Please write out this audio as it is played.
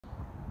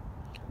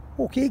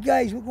Okay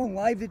guys, we're going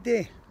live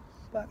today,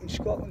 back in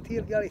Scotland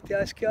here, Gary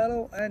Taz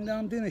Gives, and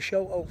I'm doing a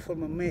shout out for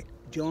my mate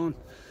John.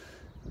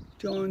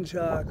 John's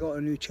got a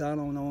new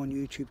channel now on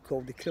YouTube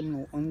called The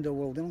Criminal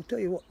Underworld, and I'll tell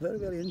you what,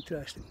 very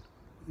interesting.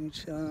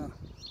 It's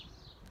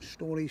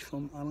stories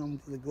from around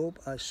the globe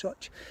as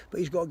such,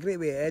 but he's got a great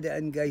way of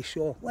editing, guys,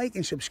 so like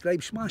and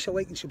subscribe, smash a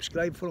like and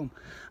subscribe for him.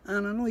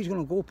 And I know he's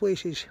going to go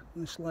places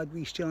on this lad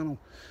Wee's channel.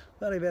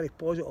 Very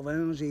positive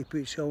energy he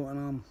puts out, and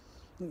I'm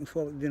looking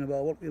forward to doing a bit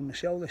of work with him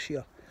myself this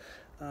year.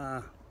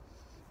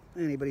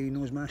 Anybody who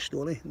knows my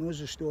story knows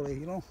the story,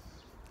 you know.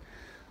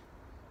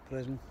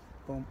 Prison,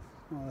 bump,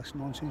 all this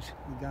nonsense.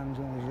 The gang's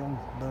always young,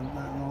 boom,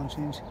 that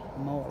nonsense.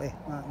 Multi,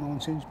 that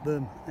nonsense,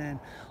 boom. And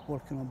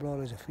working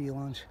abroad as a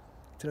freelance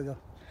trigger.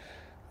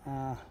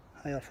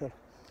 Hire for,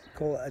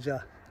 call it as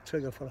a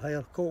trigger for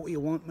hire. Call it what you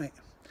want, mate.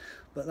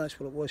 But that's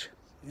what it was,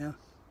 yeah.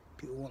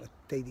 People want to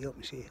tidy up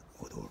and say,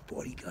 oh, they were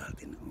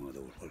bodyguarding, oh, they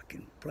were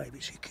working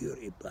private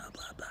security, blah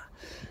blah.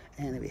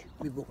 Anyway,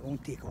 we've got our own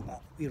take on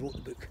that. We wrote the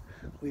book.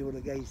 We were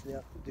the guys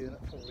there doing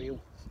it for real.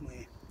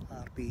 With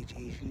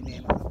RPGs, you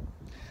name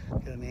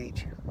it.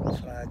 Grenades,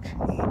 frags,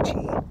 HE,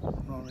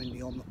 running the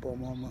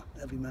omnipom armour,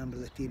 every member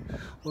of the team.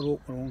 We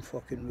wrote our own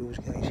fucking rules,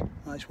 guys.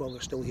 That's why we're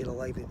still here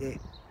alive today.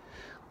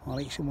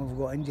 Alright, some have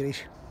got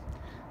injuries.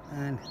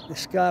 And the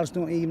scars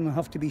don't even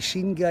have to be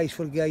seen, guys,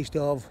 for guys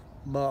to have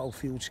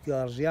battlefield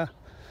scars, yeah.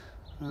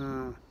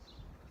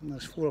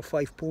 There's 4 or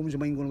 5 poems of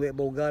mine going away to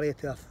Bulgaria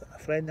to a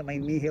friend of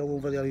mine, Mihail,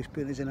 over there. He's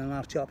putting us in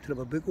another chapter of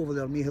a book over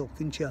there, Mihail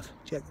Kunchev.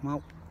 Check him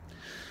out.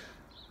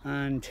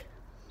 And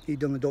he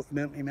done the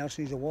documentary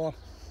Mercenaries of War.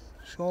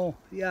 So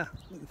yeah,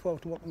 looking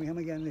forward to working with him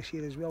again this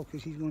year as well,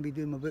 because he's going to be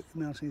doing my book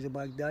Mercenaries of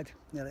Baghdad.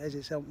 There it is,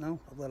 it's out now.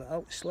 I've let it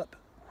out, slip.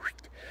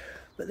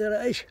 But there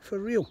it is, for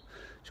real.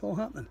 It's all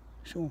happening.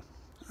 So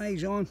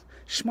eyes on,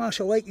 smash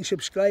a like and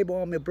subscribe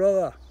on my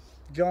brother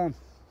John,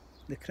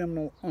 The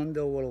Criminal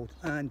Underworld,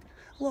 and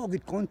a lot of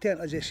good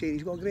content, as I say.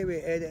 He's got a great way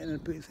of editing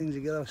and putting things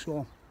together,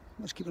 so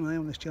let's keep an eye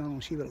on this channel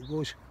and see where it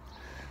goes.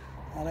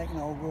 I reckon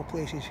it'll go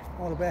places.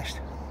 All the best.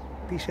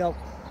 Peace out.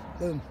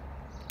 Boom.